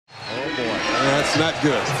That's not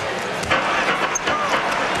good.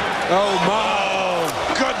 Oh, my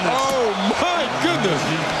goodness. Oh, my goodness.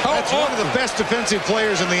 That's one of the best defensive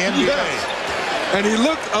players in the NBA. Yes. And he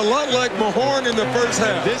looked a lot like Mahorn in the first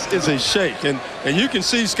half. This is a shake. And you can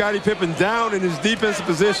see Scottie Pippen down in his defensive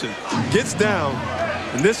position. Gets down.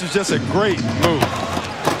 And this is just a great move.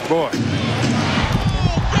 Boy.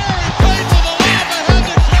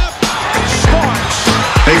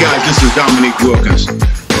 Hey guys, this is Dominique Wilkins.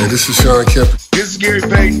 Hey, this is Sean Kemp. This is Gary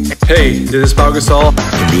Payton. Hey, this is Pau Gasol.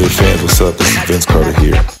 NBA fans, what's up? This is Vince Carter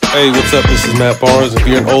here. Hey, what's up? This is Matt Barnes. If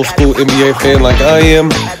you're an old school NBA fan like I am,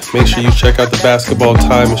 make sure you check out the Basketball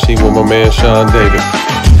Time Machine with my man Sean David.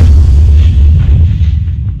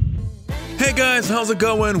 Hey guys, how's it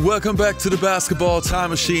going? Welcome back to the Basketball Time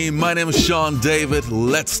Machine. My name is Sean David.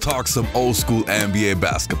 Let's talk some old school NBA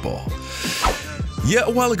basketball. Yeah,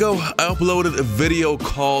 a while ago, I uploaded a video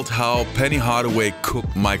called How Penny Hardaway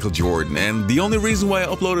Cooked Michael Jordan. And the only reason why I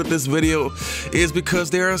uploaded this video is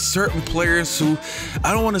because there are certain players who,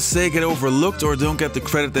 I don't want to say get overlooked or don't get the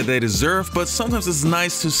credit that they deserve, but sometimes it's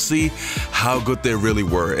nice to see how good they really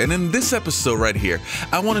were. And in this episode right here,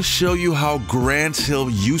 I want to show you how Grant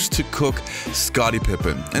Hill used to cook Scottie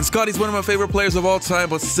Pippen. And Scottie's one of my favorite players of all time,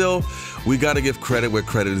 but still, we got to give credit where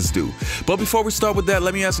credit is due. But before we start with that,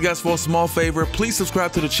 let me ask you guys for a small favor. Please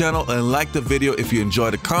subscribe to the channel and like the video if you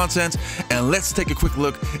enjoy the content. And let's take a quick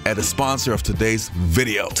look at the sponsor of today's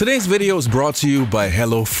video. Today's video is brought to you by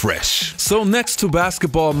HelloFresh. So next to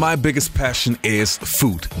basketball, my biggest passion is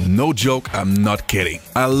food. No joke, I'm not kidding.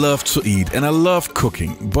 I love to eat and I love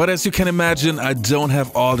cooking. But as you can imagine, I don't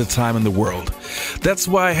have all the time in the world. That's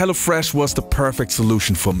why HelloFresh was the perfect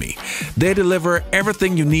solution for me. They deliver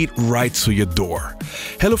everything you need right to your door.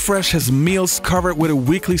 HelloFresh has meals covered with a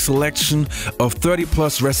weekly selection of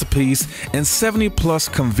 30+ recipes and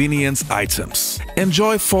 70+ convenience items.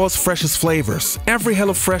 Enjoy fall's freshest flavors. Every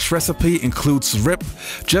HelloFresh recipe includes rib,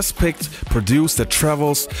 just picked produce that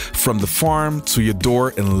travels from the farm to your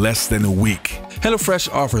door in less than a week.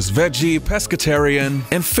 HelloFresh offers veggie, pescatarian,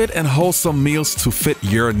 and fit and wholesome meals to fit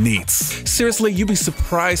your needs. Seriously, you'd be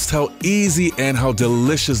surprised how easy and how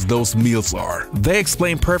delicious those meals are. They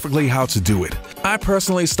explain perfectly how to do it. I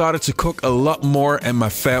personally started to cook a lot more and my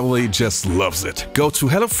family just loves it. Go to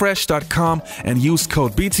HelloFresh.com and use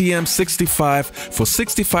code BTM65 for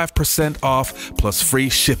 65% off plus free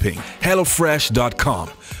shipping. HelloFresh.com.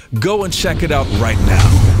 Go and check it out right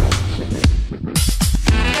now.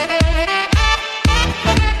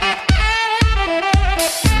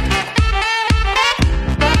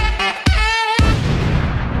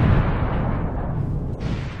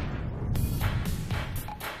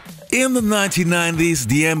 In the 1990s,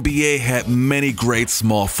 the NBA had many great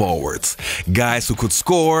small forwards, guys who could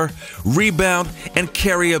score, rebound, and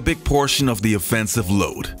carry a big portion of the offensive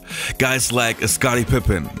load. Guys like Scottie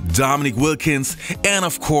Pippen, Dominique Wilkins, and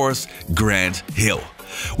of course, Grant Hill.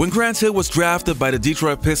 When Grant Hill was drafted by the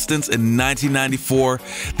Detroit Pistons in 1994,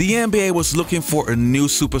 the NBA was looking for a new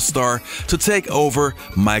superstar to take over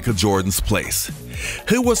Michael Jordan's place.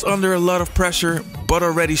 Hill was under a lot of pressure, but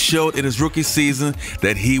already showed in his rookie season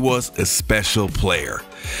that he was a special player.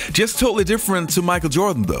 Just totally different to Michael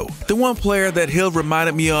Jordan though. The one player that Hill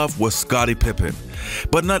reminded me of was Scottie Pippen.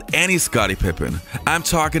 But not any Scottie Pippen. I'm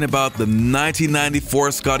talking about the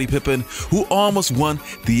 1994 Scottie Pippen who almost won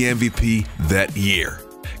the MVP that year.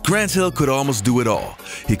 Grant Hill could almost do it all.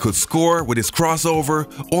 He could score with his crossover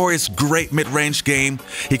or his great mid-range game.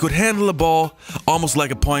 He could handle the ball almost like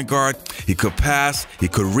a point guard. He could pass, he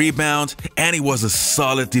could rebound, and he was a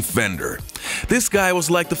solid defender. This guy was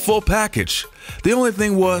like the full package. The only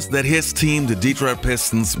thing was that his team, the Detroit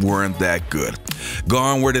Pistons, weren't that good.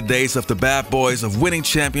 Gone were the days of the bad boys of winning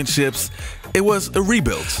championships. It was a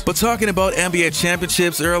rebuild. But talking about NBA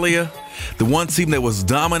championships earlier, the one team that was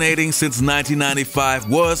dominating since 1995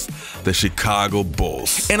 was the Chicago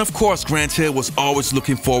Bulls. And of course, Grant Hill was always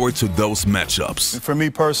looking forward to those matchups. For me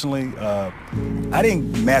personally, I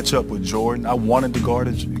didn't match up with Jordan. I wanted to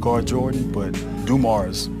guard Jordan, but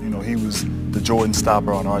Dumars, he was the Jordan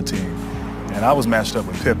stopper on our team. And I was matched up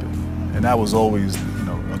with Pippen. And that was always,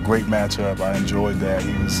 a great matchup. I enjoyed that.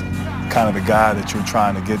 He was kind of the guy that you're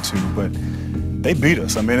trying to get to, but they beat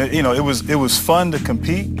us. I mean, it was fun to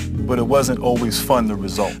compete, but it wasn't always fun to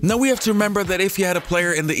result. Now we have to remember that if you had a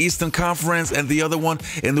player in the Eastern Conference and the other one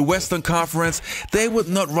in the Western Conference, they would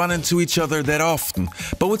not run into each other that often.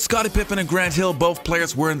 But with Scottie Pippen and Grant Hill, both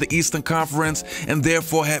players were in the Eastern Conference and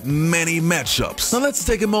therefore had many matchups. Now let's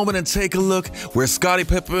take a moment and take a look where Scottie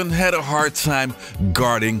Pippen had a hard time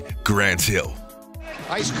guarding Grant Hill.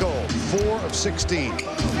 Ice cold, 4 of 16.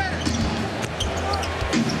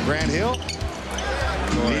 Grant Hill.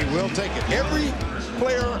 He will take it. Every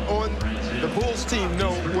player on the Bulls team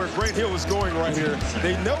know where Grant Hill is going right here.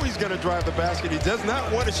 They know he's going to drive the basket. He does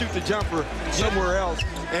not want to shoot the jumper somewhere else,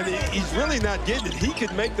 and he's really not getting it. He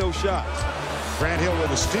could make those shots. Grant Hill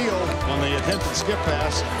with a steal on the attempted skip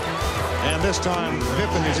pass, and this time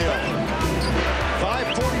Pippen is Hill.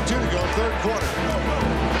 5:42 to go, third quarter.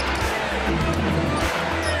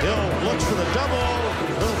 Hill looks for the double,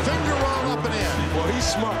 little finger roll up and in. Well, he's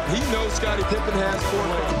smart. He knows Scottie Pippen has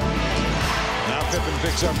forearm. Now Pippen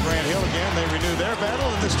picks up Grant Hill again. They renew their battle,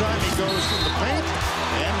 and this time he goes in the paint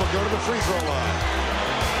and will go to the free throw line.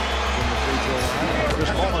 From the free throw line.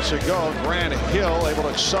 Just moments ago, Grant Hill able to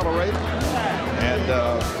accelerate and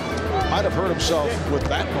might have hurt himself with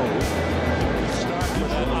that move.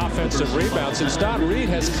 Offensive rebounds. Since Don Reed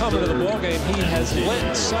has come into the ballgame, he has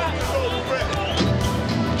lent some.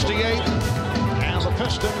 68, and the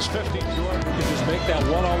Pistons 50. Jordan can just make that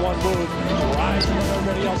one-on-one move, rise with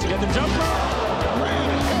everybody else to get the jumper.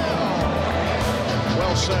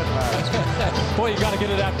 Well said, Matt. Boy, you got to get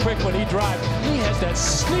it out quick when he drives. He has that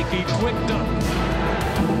sneaky quick dunk.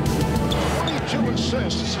 22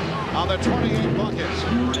 assists on the 28 buckets.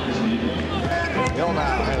 Hill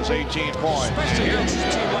now has 18 points. Especially against a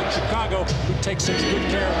team like Chicago, who takes such good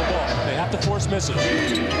care of the ball. They have to force misses.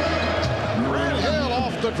 Hill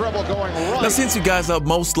off the dribble going right. Now, since you guys are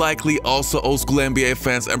most likely also old school NBA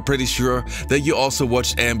fans, I'm pretty sure that you also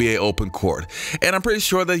watch NBA Open Court. And I'm pretty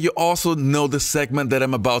sure that you also know the segment that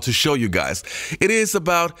I'm about to show you guys. It is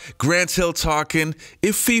about Grant Hill talking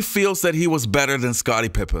if he feels that he was better than Scottie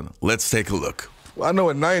Pippen. Let's take a look. Well, I know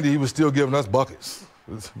at 90 he was still giving us buckets.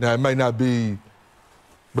 Now, it might not be,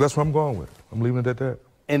 but that's what I'm going with. I'm leaving it at that.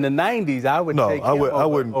 In the 90s, I would take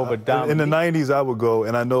him over Dominique. In the 90s, I would go,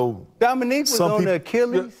 and I know Dominique was on the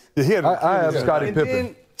Achilles. Yeah, he had I have Scottie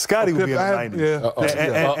Pippen. Scottie would be in the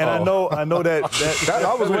 90s. And I know that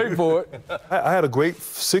I was waiting for it. I had a great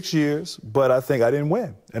 6 years, but I think I didn't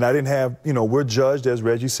win. And I didn't have, we're judged, as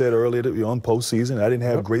Reggie said earlier, on postseason. I didn't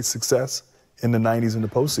have great success in the 90s in the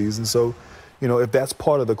postseason. So, if that's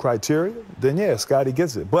part of the criteria, then yeah, Scottie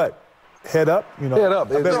gets it. But head up, Head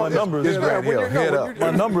up. I bet my numbers. Head up.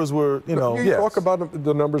 My numbers were, You talk about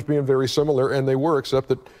the numbers being very similar, and they were,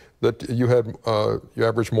 except that you had you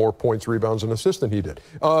averaged more points, rebounds, and assists than he did.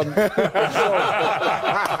 No,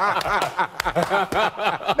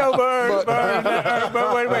 Bird,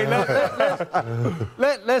 wait.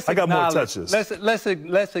 Let's I got more touches.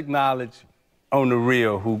 Let's acknowledge on the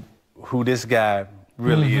real who this guy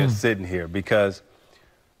really is sitting here, because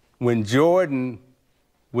when Jordan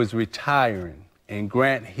was retiring and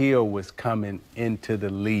Grant Hill was coming into the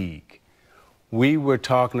league, we were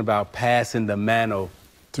talking about passing the mantle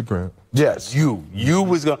to Grant. Yes, you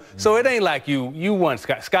was going. So it ain't like you won.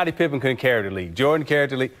 Scottie Pippen couldn't carry the league. Jordan carried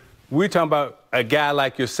the league. We're talking about a guy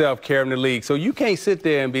like yourself carrying the league. So you can't sit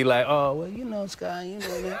there and be like, oh, well, Scott,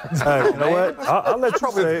 that. Hey, you know what? I'll let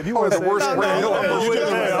you say it. You want to say the worst Grant Hill.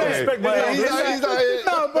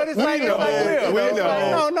 No, but it's like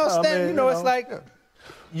real. No, Stan, it's like.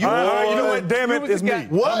 You know what? Damn it, it's me.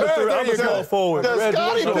 What? I'm just going forward. Does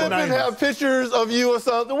Scottie Pippen have pictures of you or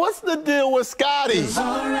something? What's the deal with Scottie?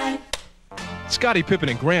 Scottie Pippen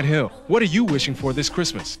and Grant Hill, what are you wishing for this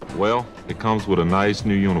Christmas? Well, it comes with a nice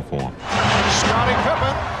new uniform. Scottie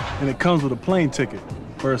Pippen. And it comes with a plane ticket,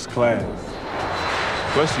 first class.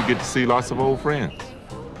 Plus, you get to see lots of old friends.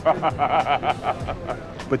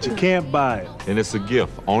 But you can't buy it. And it's a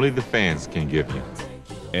gift only the fans can give you.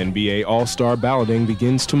 NBA All-Star balloting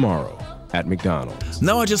begins tomorrow at McDonald's.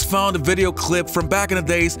 Now I just found a video clip from back in the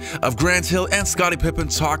days of Grant Hill and Scottie Pippen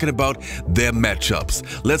talking about their matchups.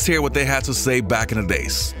 Let's hear what they had to say back in the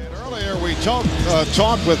days. And earlier we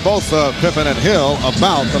talked with both Pippen and Hill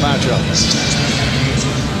about the matchups.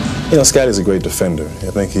 Scottie's a great defender.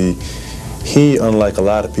 I think he, unlike a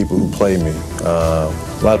lot of people who play me, a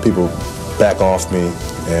lot of people back off me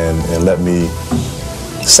and let me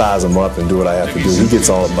size him up and do what I have to do. He gets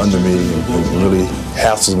all up under me and really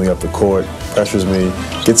hassles me up the court, pressures me,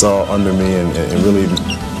 gets all under me and really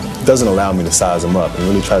doesn't allow me to size him up and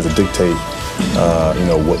really tries to dictate,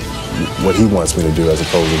 what he wants me to do as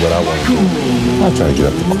opposed to what I want to do. I try to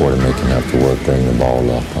get up the court and make him have to work, bring the ball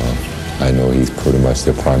up. I know he's pretty much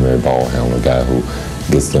the primary ball handler, guy who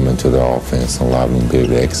gets them into the offense and allow them to be able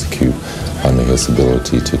to execute under his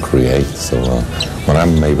ability to create. So when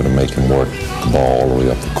I'm able to make him work the ball all the way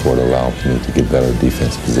up the court, allow me to get better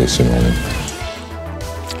defense position on him.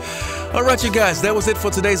 All right, you guys, that was it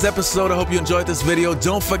for today's episode. I hope you enjoyed this video.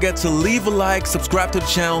 Don't forget to leave a like, subscribe to the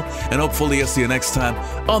channel, and hopefully I'll see you next time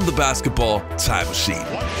on the Basketball Time Machine.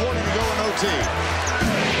 1:40 to go in OT.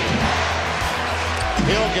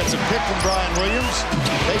 Hill gets a pick from Brian Williams.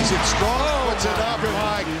 Takes it strong, puts it up.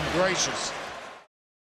 My gracious.